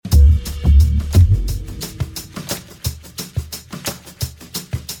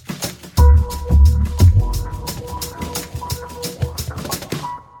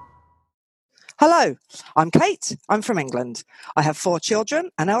Hello, I'm Kate. I'm from England. I have 4 children,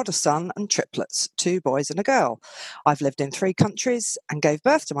 an elder son and triplets, 2 boys and a girl. I've lived in 3 countries and gave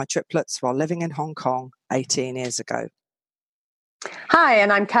birth to my triplets while living in Hong Kong 18 years ago. Hi,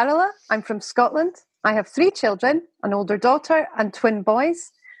 and I'm Carola. I'm from Scotland. I have 3 children, an older daughter and twin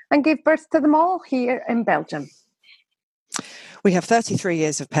boys, and gave birth to them all here in Belgium. We have 33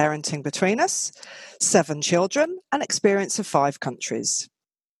 years of parenting between us, 7 children, and experience of 5 countries.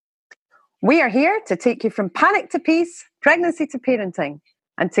 We are here to take you from panic to peace, pregnancy to parenting.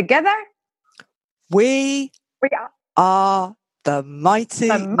 And together, we are the Mighty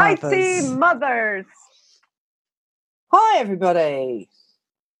Mothers. Hi, everybody.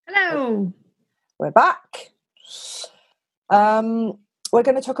 Hello. We're back. We're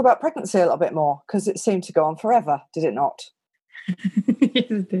going to talk about pregnancy a little bit more because it seemed to go on forever, did it not? Yes,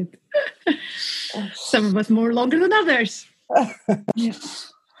 it did. Some of us more longer than others. Yeah.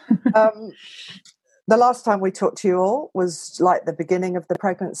 The last time we talked to you all was like the beginning of the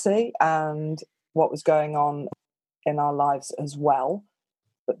pregnancy and what was going on in our lives as well.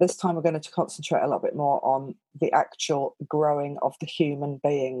 But this time we're going to concentrate a little bit more on the actual growing of the human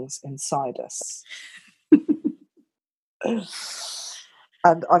beings inside us.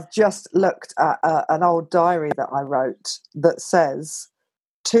 And I've just looked at an old diary that I wrote that says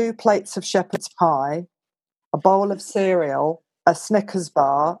 2 plates of shepherd's pie, a bowl of cereal, a Snickers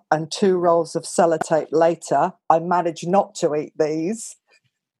bar and 2 rolls of sellotape later. I managed not to eat these.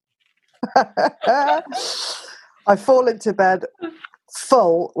 I fall into bed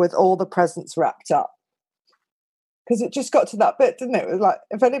full with all the presents wrapped up. Because it just got to that bit, didn't it? It was like,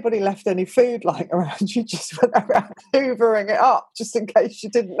 if anybody left any food lying around, you just went around hoovering it up just in case you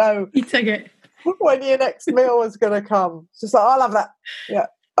didn't know when your next meal was going to come. It's just like, I'll have that. Yeah,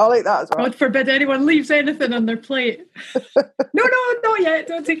 I'll eat that as well. God forbid anyone leaves anything on their plate. No, not yet.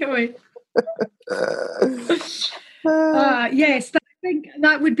 Don't take it away. Yes, I think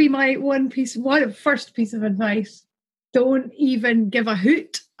that would be my first piece of advice. Don't even give a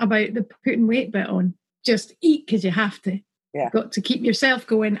hoot about the putting weight bit on. Just eat because you have to. Yeah. You've got to keep yourself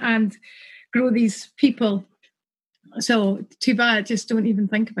going and grow these people. So too bad. Just don't even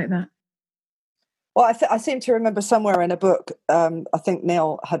think about that. Well, I seem to remember somewhere in a book, I think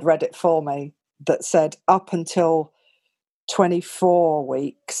Neil had read it for me, that said up until 24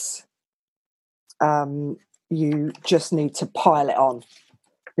 weeks, you just need to pile it on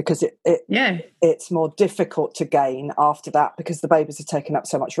because it's more difficult to gain after that because the babies are taking up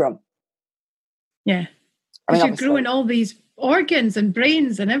so much room. Yeah. Because you're growing all these organs and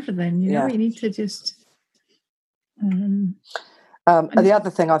brains and everything, you know, you need to just... and the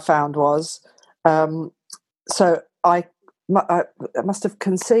other thing I found was, so I must have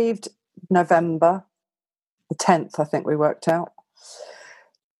conceived November the 10th, I think we worked out.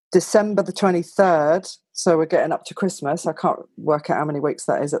 December the 23rd, so we're getting up to Christmas. I can't work out how many weeks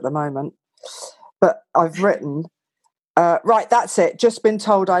that is at the moment. But I've written... right, that's it. Just been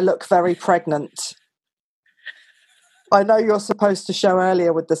told I look very pregnant. I know you're supposed to show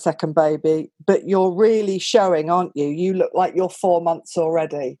earlier with the second baby, but you're really showing, aren't you? You look like you're 4 months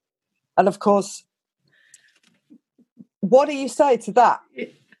already. And of course, what do you say to that?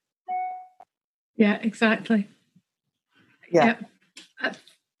 Yeah, exactly. Yeah.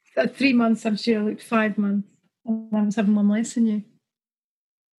 At 3 months, I'm sure I looked 5 months. And I was having 1 less than you.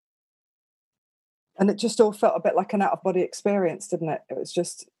 And it just all felt a bit like an out-of-body experience, didn't it? It was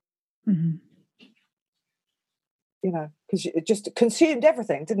just, you know, because it just consumed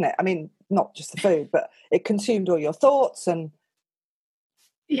everything, didn't it? I mean, not just the food, but it consumed all your thoughts and...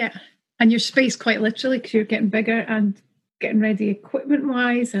 Yeah, and your space quite literally because you're getting bigger and getting ready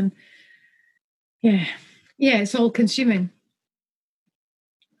equipment-wise and, it's all consuming.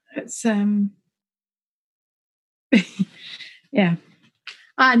 It's, yeah.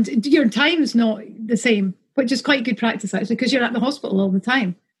 And your time's not the same, which is quite good practice, actually, because you're at the hospital all the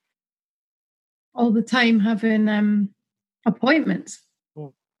time. All the time having appointments.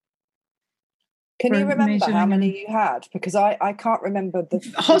 Can you remember how many you had? Because I can't remember the...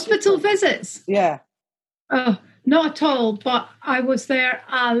 Hospital visits? Yeah. Oh, not at all, but I was there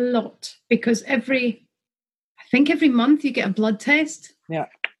a lot because every month you get a blood test. Yeah.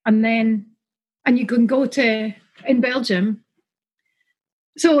 And you can go in Belgium.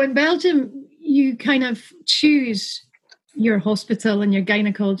 So in Belgium, you kind of choose your hospital and your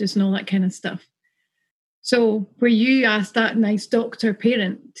gynecologist and all that kind of stuff. So where you asked that nice doctor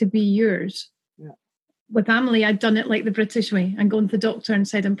parent to be yours, with Amelie, I'd done it like the British way and gone to the doctor and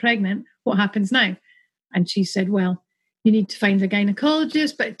said, I'm pregnant. What happens now? And she said, well, you need to find a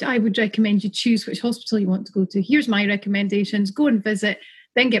gynecologist, but I would recommend you choose which hospital you want to go to. Here's my recommendations. Go and visit.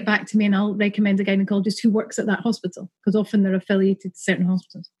 then get back to me and I'll recommend a gynaecologist who works at that hospital, because often they're affiliated to certain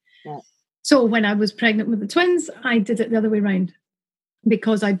hospitals. Yeah. So when I was pregnant with the twins, I did it the other way around,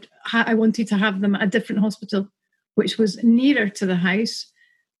 because I wanted to have them at a different hospital, which was nearer to the house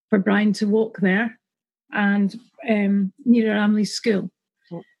for Brian to walk there, and nearer Emily's school.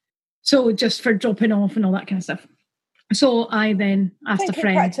 Yeah. So just for dropping off and all that kind of stuff. So I then asked a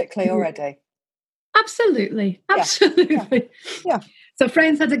friend. Practically already. Absolutely. Yeah. So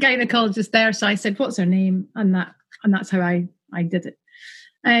friends had a gynecologist there, so I said, "What's her name?" And that's how I did it.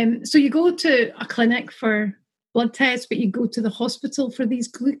 So you go to a clinic for blood tests, but you go to the hospital for these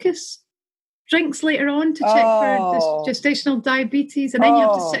glucose drinks later on to check for this gestational diabetes, and then you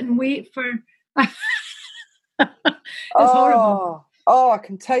have to sit and wait for. It's horrible. Oh, I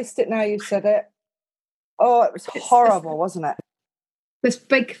can taste it now. You said it. Oh, it was horrible, wasn't it? This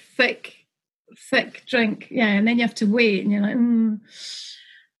big, thick drink, yeah, and then you have to wait, and you're like,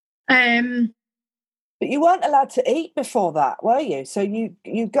 But you weren't allowed to eat before that, were you? So you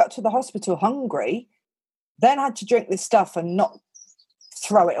got to the hospital hungry, then had to drink this stuff and not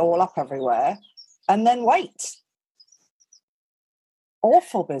throw it all up everywhere, and then wait.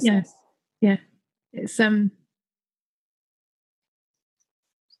 Awful business. Yeah. It's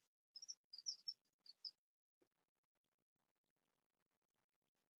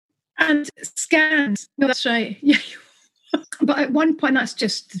and scans. No, that's right. Yeah. But at one point, that's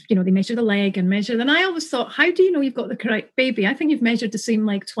just, they measure the leg and measure. And I always thought, how do you know you've got the correct baby? I think you've measured the same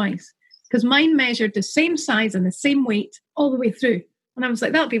leg twice, because mine measured the same size and the same weight all the way through. And I was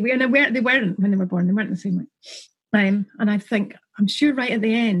like, that'll be weird. And they weren't when they were born. They weren't the same weight. And I think, I'm sure right at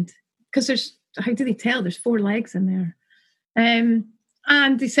the end, because how do they tell? There's 4 legs in there.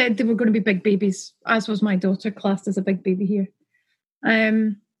 And they said they were going to be big babies, as was my daughter, classed as a big baby here.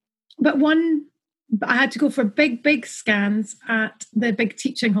 But I had to go for big scans at the big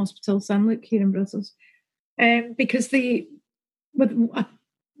teaching hospital, St. Luke, here in Brussels, because with a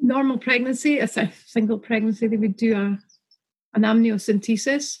normal pregnancy, a single pregnancy, they would do an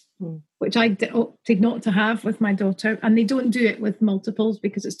amniocentesis, which I opted not to have with my daughter, and they don't do it with multiples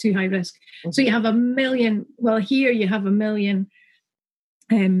because it's too high risk. Mm-hmm. So you have 1 million. Well, here you have 1 million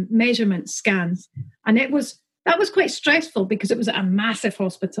measurement scans, and that was quite stressful because it was at a massive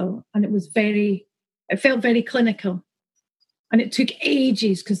hospital, and it felt very clinical, and it took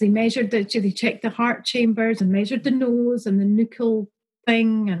ages because they checked the heart chambers and measured the nose and the nuchal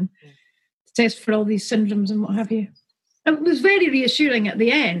thing and to test for all these syndromes and what have you. It was very reassuring at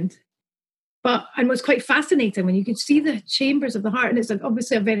the end, and was quite fascinating when you could see the chambers of the heart. And it's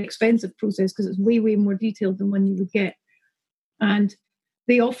obviously a very expensive process because it's way, way more detailed than one you would get. And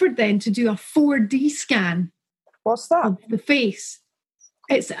they offered then to do a 4D scan. What's that? Of the face.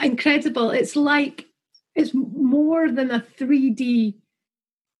 It's incredible. It's more than a 3D.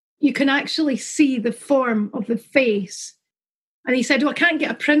 You can actually see the form of the face. And he said, I can't get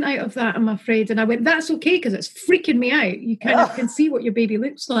a print out of that, I'm afraid. And I went, that's okay, because it's freaking me out. You kind of can see what your baby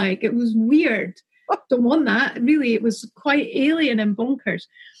looks like. It was weird. Don't want that. Really, it was quite alien and bonkers.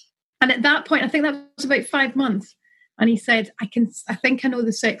 And at that point, I think that was about 5 months. And he said, I think I know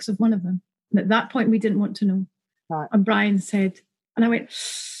the sex of one of them. And at that point, we didn't want to know. Right. And Brian said, and I went,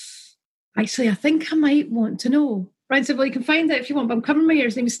 actually, I think I might want to know. Brian said, well, you can find out if you want, but I'm covering my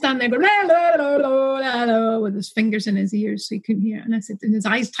ears. And he was standing there going, la, la, la, la, la, with his fingers in his ears so he couldn't hear. And I said, and his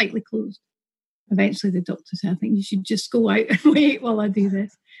eyes tightly closed. Eventually, the doctor said, I think you should just go out and wait while I do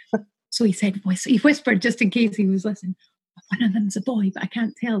this. So he said, he whispered just in case he was listening, one of them's a boy, but I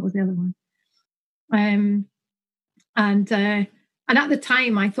can't tell with the other one. And at the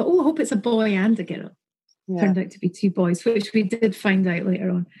time, I thought, I hope it's a boy and a girl. Yeah. Turned out to be 2 boys, which we did find out later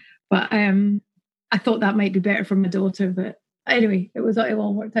on. But I thought that might be better for my daughter. But anyway, it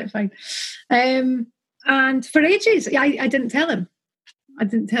all worked out fine. And for ages, I didn't tell him. I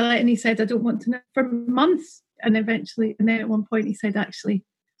didn't tell it, and he said, I don't want to know, for months. And then at one point he said, actually,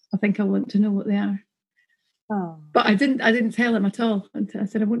 I think I want to know what they are. Oh. But I didn't tell him at all. I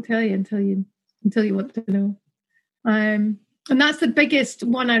said, I won't tell you until you want to know. And that's the biggest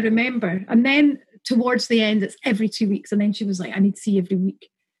one I remember. And then towards the end, it's every 2 weeks. And then she was like, I need to see every week.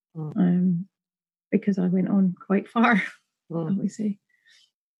 Because I went on quite far, shall we say.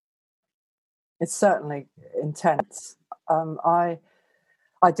 It's certainly intense. I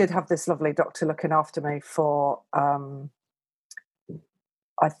did have this lovely doctor looking after me for, I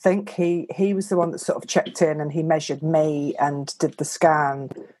think he was the one that sort of checked in, and he measured me and did the scan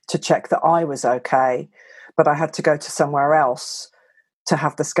to check that I was okay. But I had to go to somewhere else to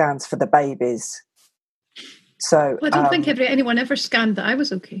have the scans for the babies. So I don't think anyone ever scanned that I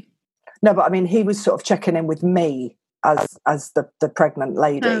was okay. No, but I mean, he was sort of checking in with me as the pregnant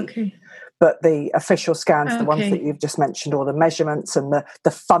lady. Okay. But the official scans, the ones that you've just mentioned, all the measurements and the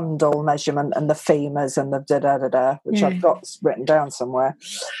fundal measurement and the femurs and the da-da-da-da, which I've got written down somewhere,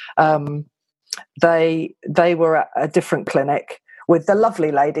 they were at a different clinic with the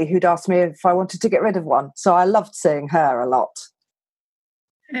lovely lady who'd asked me if I wanted to get rid of one. So I loved seeing her a lot.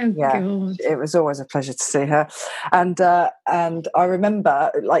 Oh, yeah, God. It was always a pleasure to see her. And I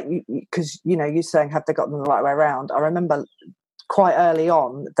remember, like, because, you saying, have they got them the right way around? I remember quite early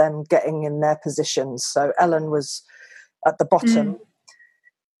on them getting in their positions. So Ellen was at the bottom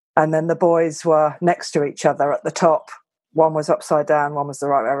and then the boys were next to each other at the top. One was upside down, one was the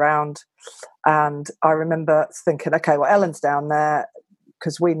right way around. And I remember thinking, okay, well, Ellen's down there,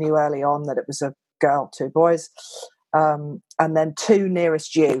 because we knew early on that it was a girl, 2 boys. And then 2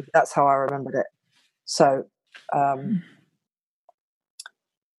 nearest you. That's how I remembered it. So,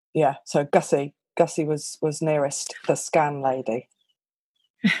 so Gussie was nearest the scan lady.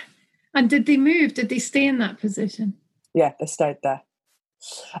 And did they move? Did they stay in that position? Yeah, they stayed there.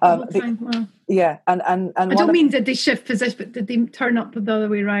 Wow. Yeah, and I don't mean did they shift position, but did they turn up the other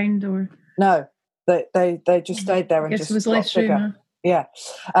way around, or no? They just stayed there and just it was less room. Huh? Yeah,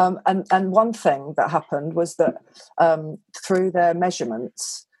 and one thing that happened was that through their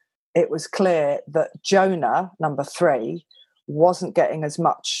measurements, it was clear that Jonah, number 3, wasn't getting as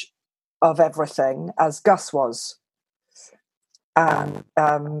much of everything as Gus was. And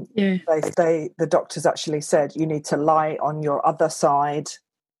the doctors actually said you need to lie on your other side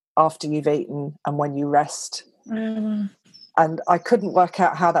after you've eaten and when you rest. And I couldn't work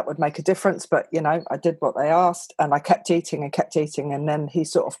out how that would make a difference, but I did what they asked, and I kept eating, and then he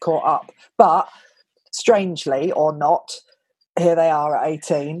sort of caught up. But strangely or not, here they are at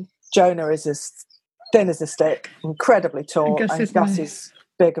 18. Jonah is as thin as a stick, incredibly tall, and Gus is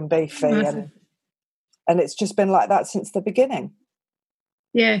big and beefy, and it's just been like that since the beginning.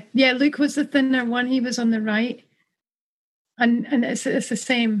 Yeah. Luke was the thinner one; he was on the right, and it's the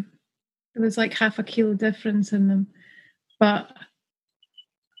same. There was like half a kilo difference in them, but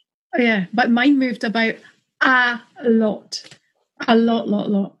mine moved about a lot.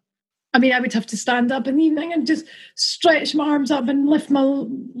 I mean, I would have to stand up in the evening and just stretch my arms up and lift my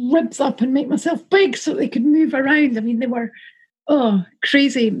ribs up and make myself big so they could move around. I mean, they were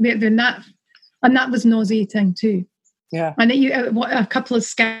crazy. And that was nauseating too. Yeah. And a couple of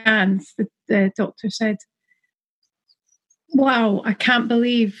scans, the doctor said, wow, I can't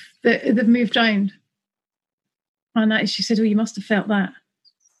believe that they've moved around. And she said, you must have felt that.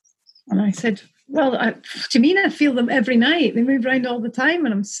 And I said, well, do you mean I feel them every night? They move around all the time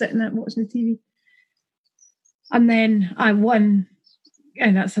and I'm sitting there watching the TV. And then I won,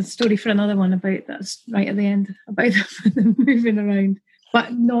 and that's a story for another one that's right at the end, about them moving around,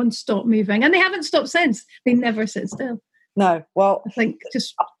 but non-stop moving. And they haven't stopped since. They never sit still. No, well, I think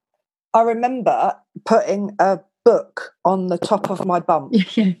I remember putting a book on the top of my bump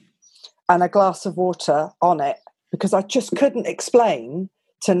and a glass of water on it, because I just couldn't explain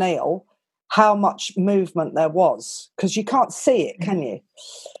to Neil how much movement there was, because you can't see it, can you?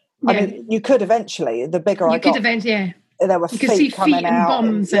 I mean, you could eventually. The bigger I got, you could eventually, there were feet coming and out,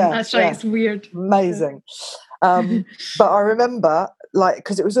 bums, and that's right. It's weird, amazing. But I remember,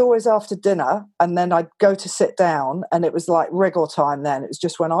 because it was always after dinner, and then I'd go to sit down, and it was like wriggle time. Then it was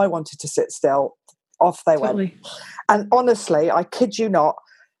just when I wanted to sit still, off they went. And honestly, I kid you not,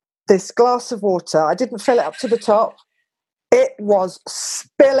 this glass of water, I didn't fill it up to the top. It was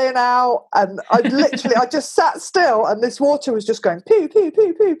spilling out, and I just sat still, and this water was just going poo, poo,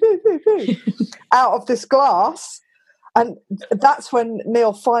 poo, poo, poo, poo, poo, out of this glass. And that's when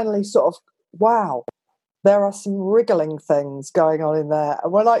Neil finally sort of, wow, there are some wriggling things going on in there.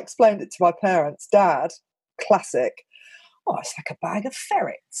 And when I explained it to my parents, Dad, classic, it's like a bag of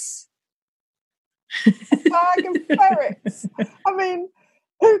ferrets. A bag of ferrets. I mean,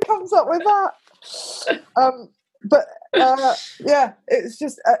 who comes up with that? But it's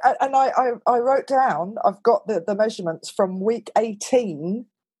just, and I wrote down, I've got the measurements from week 18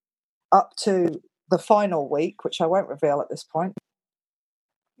 up to the final week, which I won't reveal at this point.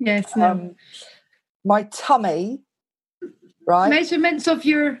 Yes, no. My tummy, right? Measurements of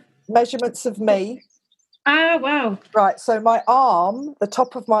me. Ah, wow. Right, so my arm, the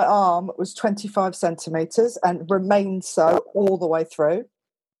top of my arm was 25 centimetres and remained so all the way through.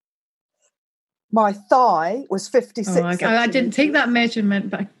 My thigh was 56 centimetres. I didn't take that measurement,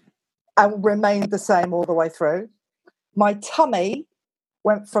 but... And remained the same all the way through. My tummy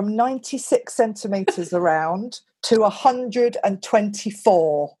went from 96 centimetres around to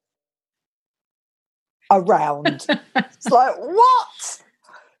 124 around. It's like, what?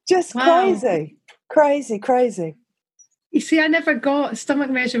 Just crazy. Crazy. You see, I never got stomach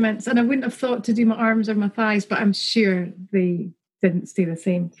measurements, and I wouldn't have thought to do my arms or my thighs, but I'm sure they didn't stay the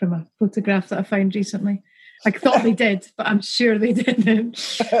same from a photograph that I found recently. I thought they did, but I'm sure they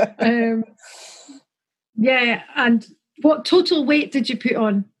didn't. Yeah, and what total weight did you put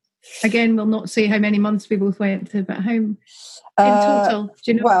on? Again, we'll not say how many months we both went to, but how in total?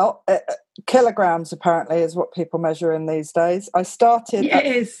 Do you know? Well, kilograms apparently is what people measure in these days. I started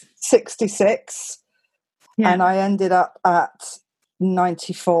at 66 and I ended up at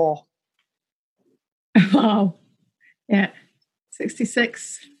 94. Wow. Yeah.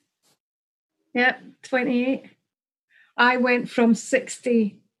 66. Yeah, 28. I went from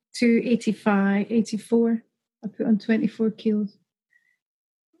 60 to 85, 84. I put on 24 kilos.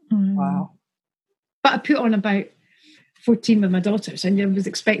 Wow. But I put on about 14 with my daughters, and I was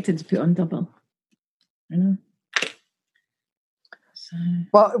expected to put on double. I know. So.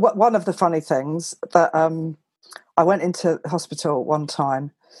 Well, one of the funny things that I went into hospital one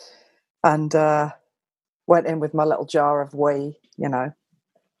time and went in with my little jar of wee, you know,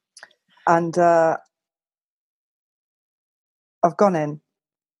 and I've gone in.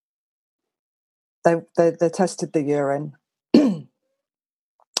 They tested the urine.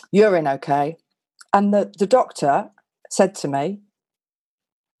 Urine okay. And the doctor said to me,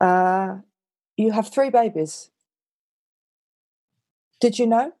 you have 3 babies. Did you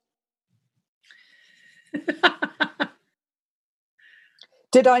know?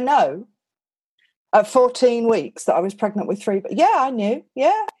 Did I know at 14 weeks that I was pregnant with 3? Yeah, I knew.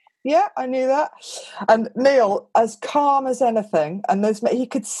 Yeah, I knew that. And Neil, as calm as anything, and he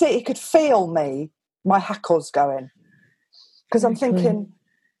could feel my hackles going. Because I'm thinking,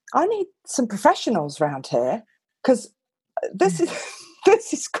 I need some professionals around here, because this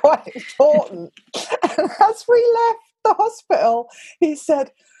is quite important. And as we left the hospital, he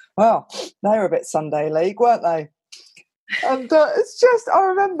said, well, they were a bit Sunday league, weren't they? And it's just, I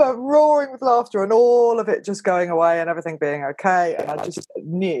remember roaring with laughter and all of it just going away and everything being okay. And I just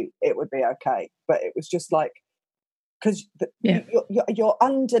knew it would be okay. But it was just like, because you're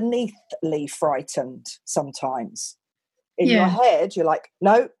underneathly frightened sometimes. In your head, you're like,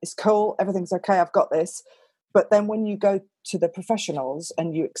 no, it's cool, everything's okay, I've got this. But then when you go to the professionals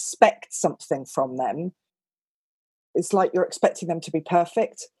and you expect something from them, it's like you're expecting them to be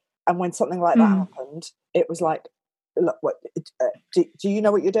perfect. And when something like that happened, it was like, look, do you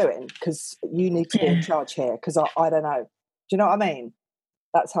know what you're doing? Because you need to be in charge here, because I don't know. Do you know what I mean?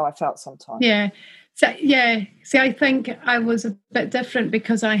 That's how I felt sometimes. Yeah. So, see, I think I was a bit different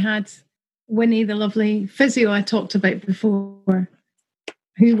because I had Winnie, the lovely physio I talked about before,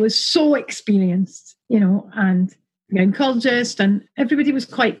 who was so experienced, you know, and gynecologist, and everybody was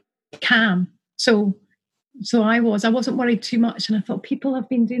quite calm. So I wasn't worried too much, and I thought, people have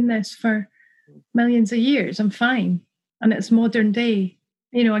been doing this for millions of years. I'm fine, and it's modern day.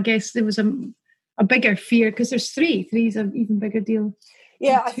 You know, I guess there was a bigger fear because there's 3. 3 is an even bigger deal.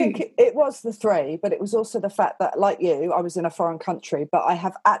 Yeah, I think it was the 3, but it was also the fact that, like you, I was in a foreign country, but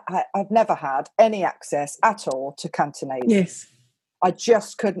I've never had any access at all to Cantonese. Yes. I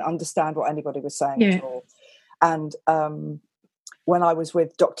just couldn't understand what anybody was saying at all. And when I was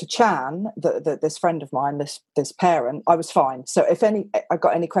with Dr. Chan, this friend of mine, this parent, I was fine. So if I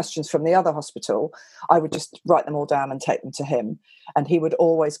got any questions from the other hospital, I would just write them all down and take them to him. And he would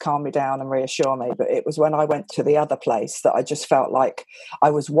always calm me down and reassure me. But it was when I went to the other place that I just felt like I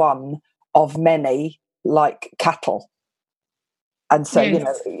was one of many, like cattle. And so, you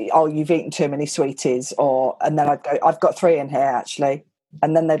know, oh, you've eaten too many sweeties, and then I'd go, I've got 3 in here actually.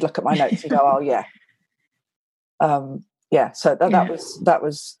 And then they'd look at my notes and go, oh yeah. So that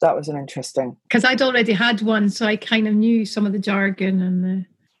was an interesting, because I'd already had one, so I kind of knew some of the jargon and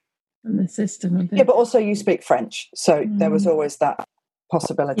the system of it. Yeah, but also you speak French, so there was always that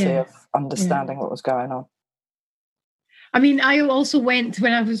possibility of understanding what was going on. I mean, I also went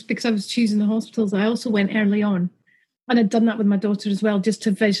because I was choosing the hospitals. I also went early on, and I'd done that with my daughter as well, just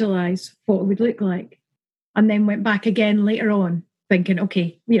to visualize what it would look like, and then went back again later on, thinking,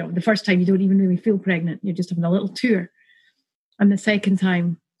 okay, you know, the first time you don't even really feel pregnant, you're just having a little tour. And the second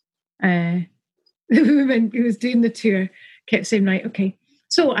time, the woman who was doing the tour kept saying, right, okay,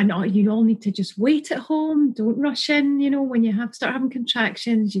 so I know you all need to just wait at home. Don't rush in. You know, when you start having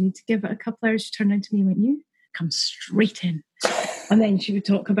contractions, you need to give it a couple hours. She turned around to me and went, you come straight in. And then she would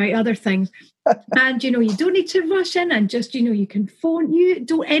talk about other things. And, you know, you don't need to rush in, and just, you know, you can phone.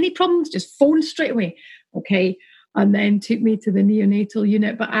 Any problems, just phone straight away. Okay. And then took me to the neonatal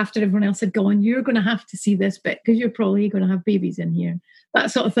unit. But after everyone else had gone, you're going to have to see this bit because you're probably going to have babies in here,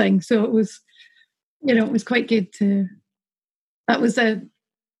 that sort of thing. So it was, you know, it was quite good that was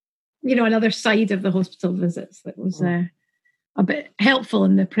another side of the hospital visits that was a bit helpful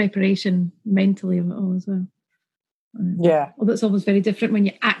in the preparation mentally of it all as well. Yeah. Although it's always very different when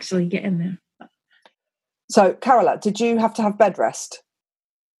you actually get in there. So, Carola, did you have to have bed rest?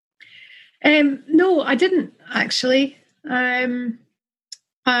 No, I didn't actually. I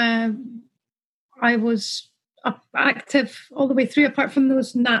was active all the way through, apart from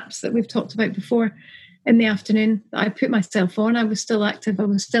those naps that we've talked about before in the afternoon that I put myself on. I was still active. I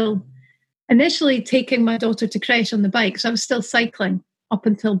was still initially taking my daughter to creche on the bike, so I was still cycling up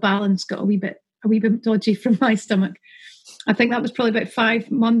until balance got a wee bit dodgy from my stomach. I think that was probably about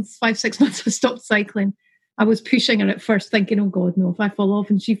 6 months I stopped cycling. I was pushing her at first, thinking, oh God, no, if I fall off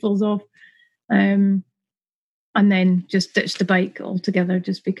and she falls off. And then just ditched the bike altogether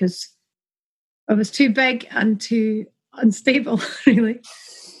just because I was too big and too unstable, really.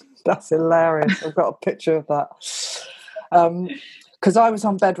 That's hilarious. I've got a picture of that. Because I was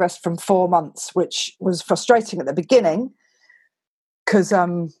on bed rest from 4 months, which was frustrating at the beginning because I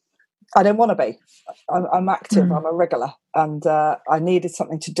didn't want to be. I'm active, I'm a wriggler, and I needed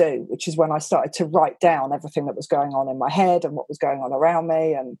something to do, which is when I started to write down everything that was going on in my head and what was going on around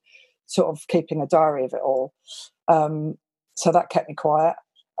me and sort of keeping a diary of it all. So that kept me quiet.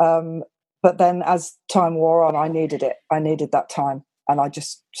 But then as time wore on, I needed it. I needed that time, and I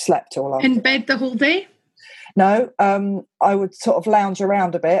just slept all over. In bed the whole day? No, I would sort of lounge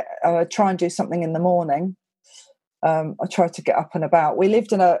around a bit. I'd try and do something in the morning. I tried to get up and about. We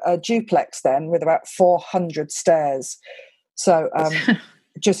lived in a duplex then with about 400 stairs. So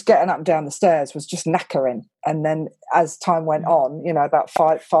just getting up and down the stairs was just knackering. And then as time went on, about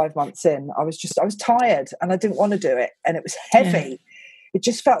five months in, I was tired and I didn't want to do it. And it was heavy. Yeah. It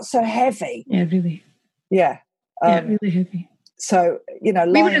just felt so heavy. Yeah, really. Yeah. Really heavy. So, we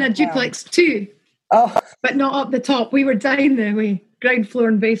were in a duplex too. Oh. But not up the top. We were down the ground floor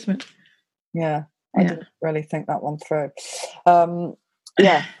and basement. Yeah. I didn't really think that one through.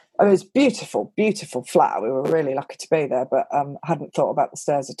 Yeah. It was beautiful, beautiful flat. We were really lucky to be there, but hadn't thought about the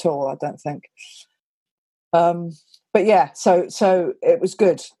stairs at all, I don't think. But yeah, so it was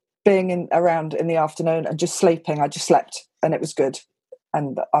good being around in the afternoon and just sleeping. I just slept and it was good.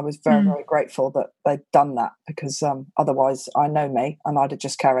 And I was very, very grateful that they'd done that because otherwise I know me and I'd have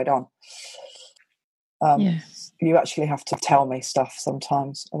just carried on. Yes. You actually have to tell me stuff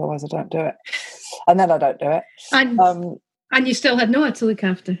sometimes, otherwise I don't do it. And then I don't do it. And you still had Noah to look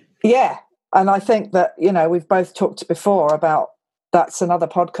after. Yeah. And I think that, we've both talked before about that's another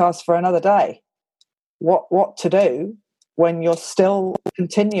podcast for another day. What to do when you're still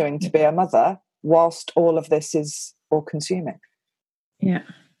continuing to be a mother whilst all of this is all consuming. Yeah.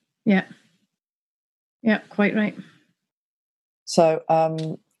 Yeah. Yeah, quite right. So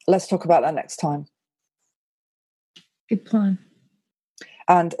let's talk about that next time. Good plan.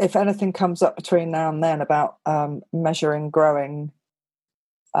 And if anything comes up between now and then about measuring, growing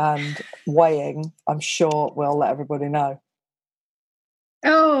and weighing, I'm sure we'll let everybody know.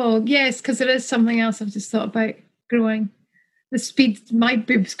 Oh, yes, because there is something else I've just thought about growing. The speed my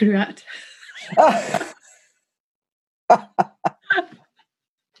boobs grew at.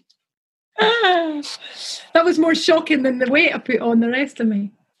 That was more shocking than the weight I put on the rest of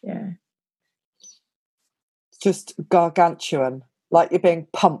me. Yeah. Just gargantuan, like you're being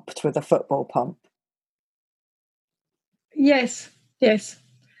pumped with a football pump. Yes. Well,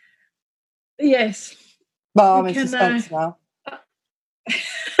 I'm in suspense now.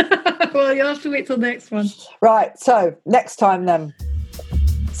 Well, you'll have to wait till next one. Right, so next time then.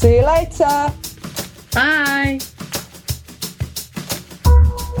 See you later. Bye.